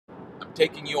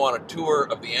taking you on a tour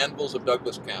of the anvils of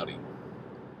Douglas County.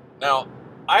 Now,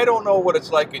 I don't know what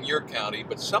it's like in your county,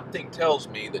 but something tells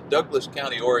me that Douglas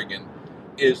County, Oregon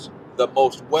is the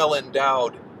most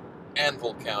well-endowed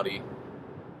anvil county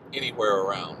anywhere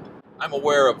around. I'm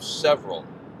aware of several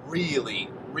really,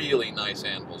 really nice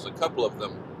anvils, a couple of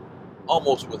them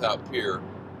almost without peer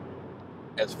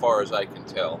as far as I can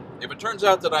tell. If it turns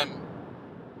out that I'm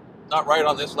not right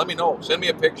on this, let me know. Send me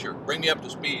a picture. Bring me up to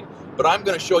speed. But I'm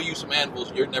going to show you some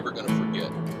anvils you're never going to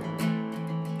forget.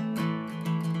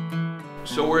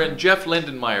 So we're in Jeff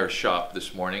Lindenmeyer's shop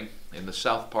this morning in the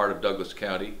south part of Douglas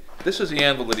County. This is the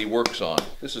anvil that he works on.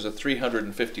 This is a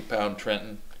 350-pound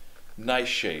Trenton. Nice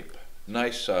shape,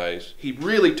 nice size. He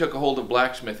really took a hold of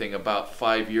blacksmithing about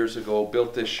 5 years ago,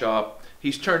 built this shop.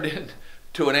 He's turned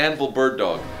into an anvil bird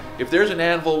dog. If there's an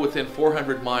anvil within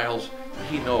 400 miles,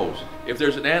 he knows. If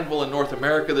there's an anvil in North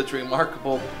America that's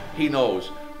remarkable, he knows.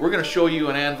 We're going to show you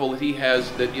an anvil that he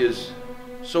has that is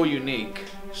so unique,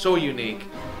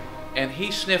 and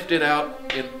he sniffed it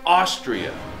out in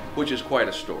Austria, which is quite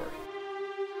a story.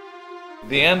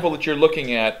 The anvil that you're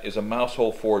looking at is a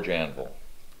mousehole forge anvil.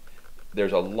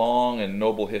 There's a long and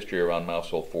noble history around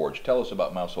mousehole forge. Tell us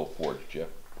about mousehole forge, Jeff.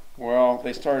 Well,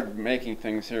 they started making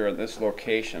things here at this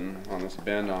location on this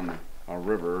bend on a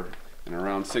river in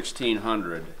around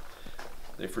 1600.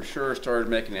 They for sure started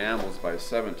making anvils by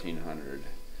 1700.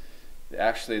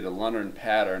 Actually, the London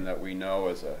pattern that we know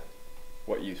as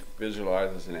what you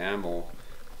visualize as an anvil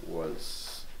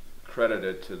was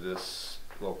credited to this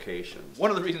location. One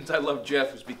of the reasons I love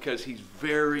Jeff is because he's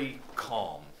very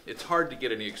calm. It's hard to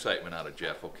get any excitement out of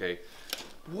Jeff, okay?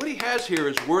 What he has here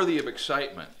is worthy of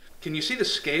excitement. Can you see the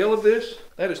scale of this?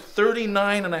 That is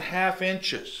 39.5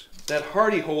 inches. That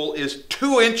hardy hole is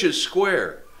 2 inches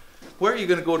square. Where are you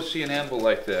going to go to see an anvil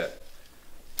like that?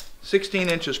 16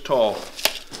 inches tall.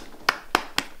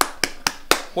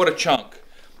 What a chunk.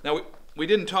 Now, we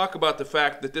didn't talk about the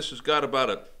fact that this has got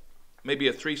about maybe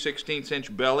a 3/16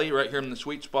 inch belly right here in the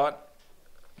sweet spot.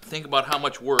 Think about how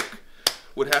much work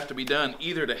would have to be done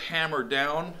either to hammer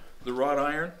down the wrought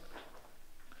iron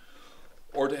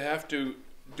or to have to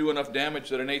do enough damage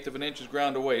that 1/8 of an inch is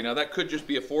ground away. Now that could just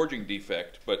be a forging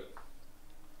defect, but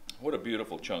what a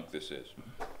beautiful chunk this is.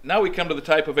 Now we come to the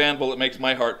type of anvil that makes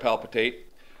my heart palpitate.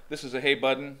 This is a hay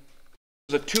budden.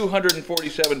 This is a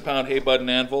 247-pound hay budden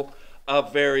anvil, a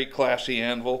very classy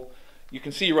anvil. You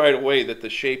can see right away that the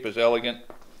shape is elegant.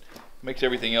 Makes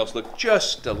everything else look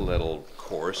just a little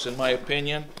coarse, in my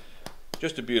opinion.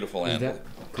 Just a beautiful anvil.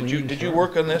 Did you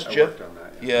work on this, Jeff? I worked on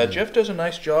that, yeah, Jeff does a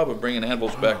nice job of bringing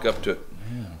anvils back up to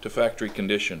factory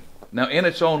condition. Now, in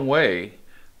its own way,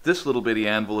 this little bitty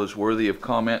anvil is worthy of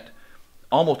comment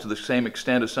almost to the same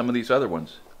extent as some of these other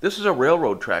ones. This is a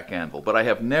railroad track anvil, but I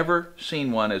have never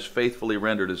seen one as faithfully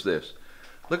rendered as this.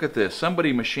 Look at this.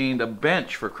 Somebody machined a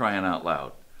bench, for crying out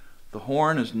loud. The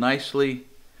horn is nicely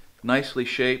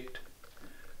shaped.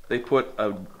 They put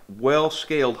a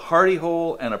well-scaled hardy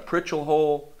hole and a pritchel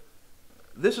hole.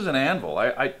 This is an anvil.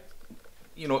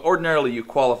 You know, ordinarily you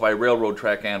qualify railroad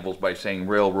track anvils by saying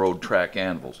railroad track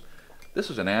anvils. This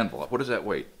is an anvil. What does that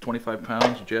weigh? 25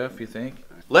 pounds, Jeff, you think?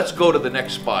 Let's go to the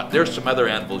next spot. There's some other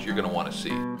anvils you're going to want to see.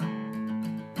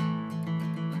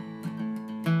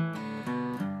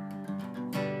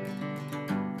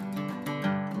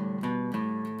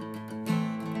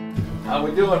 How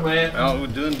we doing, man? Oh, we're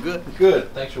doing good.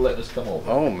 Good. Thanks for letting us come over.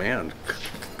 Oh, man.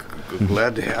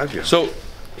 Glad to have you. So,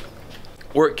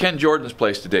 we're at Ken Jordan's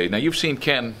place today. Now, you've seen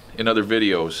Ken in other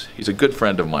videos. He's a good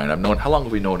friend of mine. How long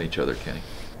have we known each other, Kenny?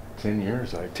 10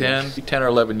 years, I guess. 10 or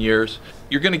 11 years.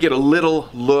 You're going to get a little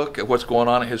look at what's going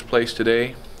on at his place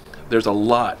today. There's a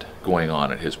lot going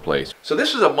on at his place. So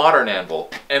this is a modern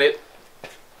anvil, and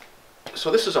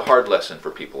so this is a hard lesson for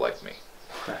people like me.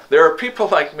 There are people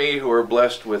like me who are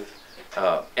blessed with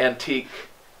antique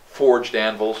forged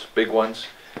anvils, big ones,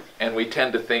 and we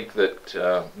tend to think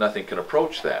that nothing can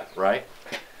approach that, right?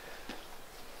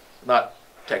 Not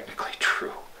technically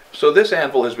true. So this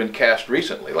anvil has been cast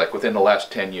recently, like within the last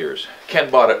 10 years.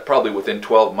 Ken bought it probably within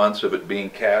 12 months of it being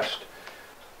cast.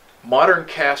 Modern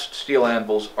cast steel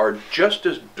anvils are just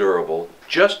as durable,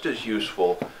 just as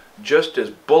useful, just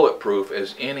as bulletproof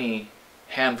as any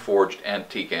hand-forged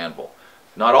antique anvil.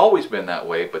 Not always been that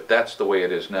way, but that's the way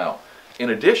it is now. In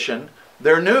addition,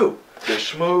 they're new. They're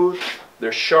smooth,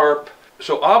 they're sharp.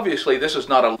 So obviously this is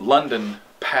not a London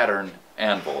pattern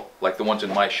anvil like the ones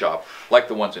in my shop, like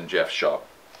the ones in Jeff's shop.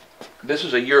 This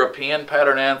is a European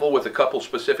pattern anvil with a couple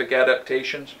specific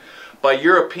adaptations. By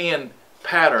European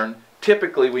pattern,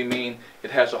 typically we mean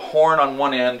it has a horn on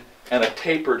one end and a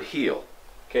tapered heel.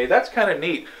 Okay, that's kind of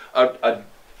neat.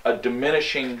 A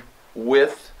diminishing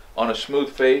width on a smooth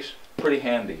face, pretty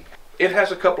handy. It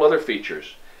has a couple other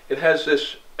features. It has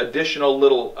this additional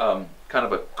little kind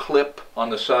of a clip on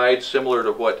the side, similar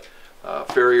to what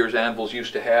farriers' anvils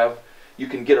used to have. You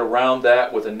can get around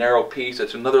that with a narrow piece.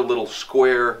 It's another little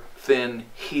square, thin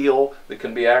heel that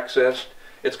can be accessed.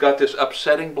 It's got this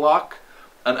upsetting block.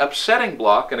 An upsetting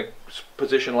block in a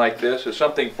position like this is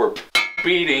something for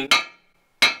beating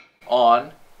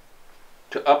on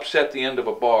to upset the end of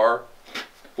a bar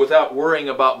without worrying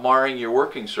about marring your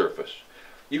working surface.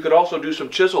 You could also do some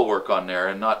chisel work on there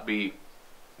and not be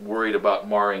worried about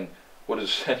marring what is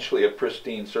essentially a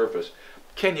pristine surface.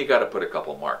 Ken, you got to put a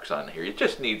couple marks on here. It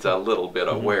just needs a little bit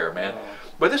of wear, man.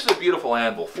 But this is a beautiful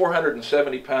anvil,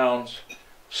 470 pounds,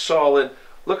 solid.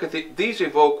 Look at these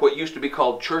evoke what used to be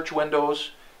called church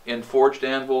windows in forged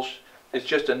anvils. It's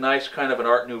just a nice kind of an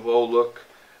Art Nouveau look.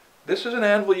 This is an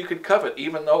anvil you could covet,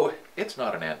 even though it's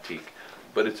not an antique,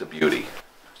 but it's a beauty.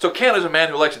 So Ken is a man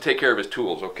who likes to take care of his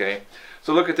tools, okay?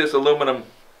 So look at this aluminum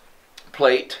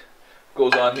plate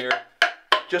goes on here.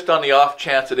 Just on the off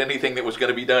chance that anything that was going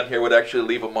to be done here would actually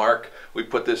leave a mark, we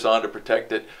put this on to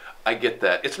protect it. I get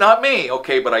that. It's not me,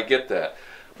 okay, but I get that.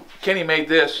 Kenny made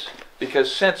this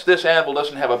because since this anvil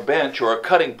doesn't have a bench or a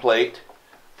cutting plate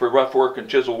for rough work and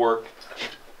chisel work,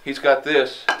 he's got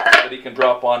this that he can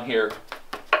drop on here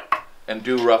and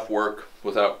do rough work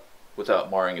without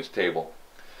marring his table.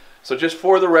 So just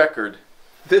for the record,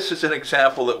 this is an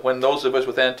example that when those of us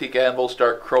with antique anvils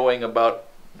start crowing about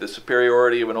the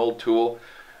superiority of an old tool,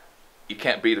 you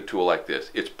can't beat a tool like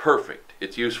this. It's perfect,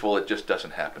 it's useful, it just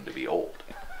doesn't happen to be old.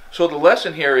 So the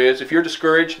lesson here is, if you're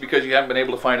discouraged because you haven't been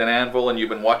able to find an anvil and you've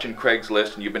been watching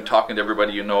Craigslist and you've been talking to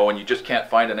everybody you know and you just can't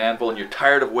find an anvil and you're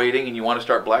tired of waiting and you want to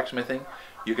start blacksmithing,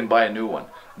 you can buy a new one.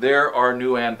 There are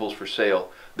new anvils for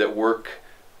sale that work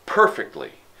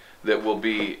perfectly, that will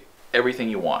be everything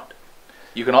you want.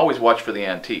 You can always watch for the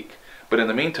antique, but in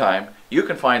the meantime, you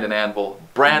can find an anvil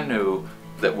brand new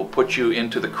that will put you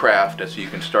into the craft, and so you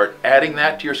can start adding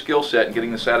that to your skill set and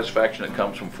getting the satisfaction that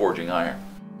comes from forging iron.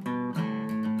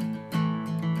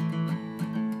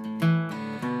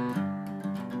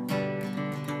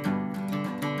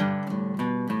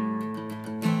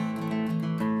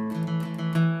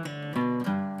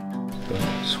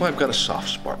 So I've got a soft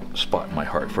spot in my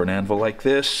heart for an anvil like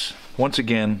this. Once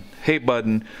again, Hay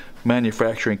Budden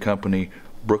Manufacturing Company,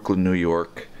 Brooklyn, New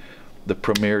York. The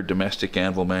premier domestic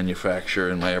anvil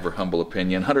manufacturer in my ever humble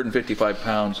opinion. 155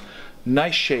 pounds,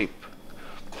 nice shape.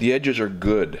 The edges are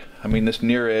good. I mean, this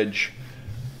near edge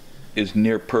is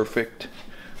near perfect.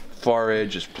 Far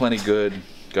edge is plenty good.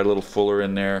 Got a little fuller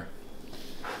in there.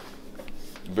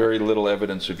 Very little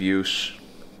evidence of use.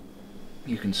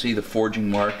 You can see the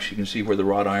forging marks. You can see where the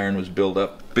wrought iron was built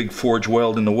up. Big forge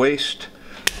weld in the waist.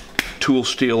 Tool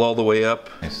steel all the way up.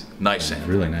 Nice anvil.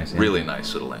 Really nice anvil. Really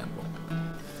nice little anvil.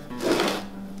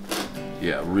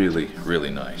 Yeah, really,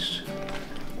 really nice.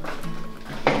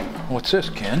 What's this,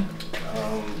 Ken?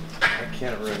 I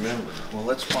can't remember. Well,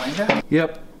 let's find out.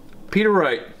 Yep, Peter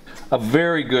Wright. A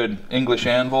very good English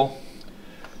anvil.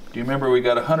 Do you remember we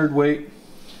got 100 weight,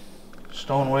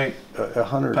 stone weight?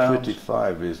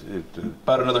 155 pounds. Is it?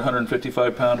 About another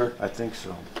 155 pounder. I think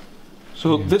so.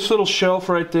 So this little shelf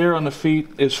right there on the feet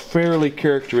is fairly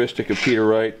characteristic of Peter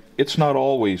Wright. It's not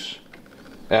always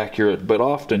accurate, but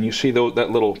often you see that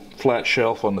little flat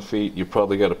shelf on the feet, you've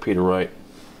probably got a Peter Wright.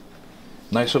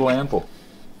 Nice little anvil.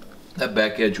 That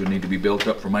back edge would need to be built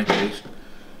up for my taste,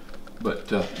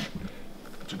 but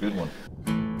it's a good one.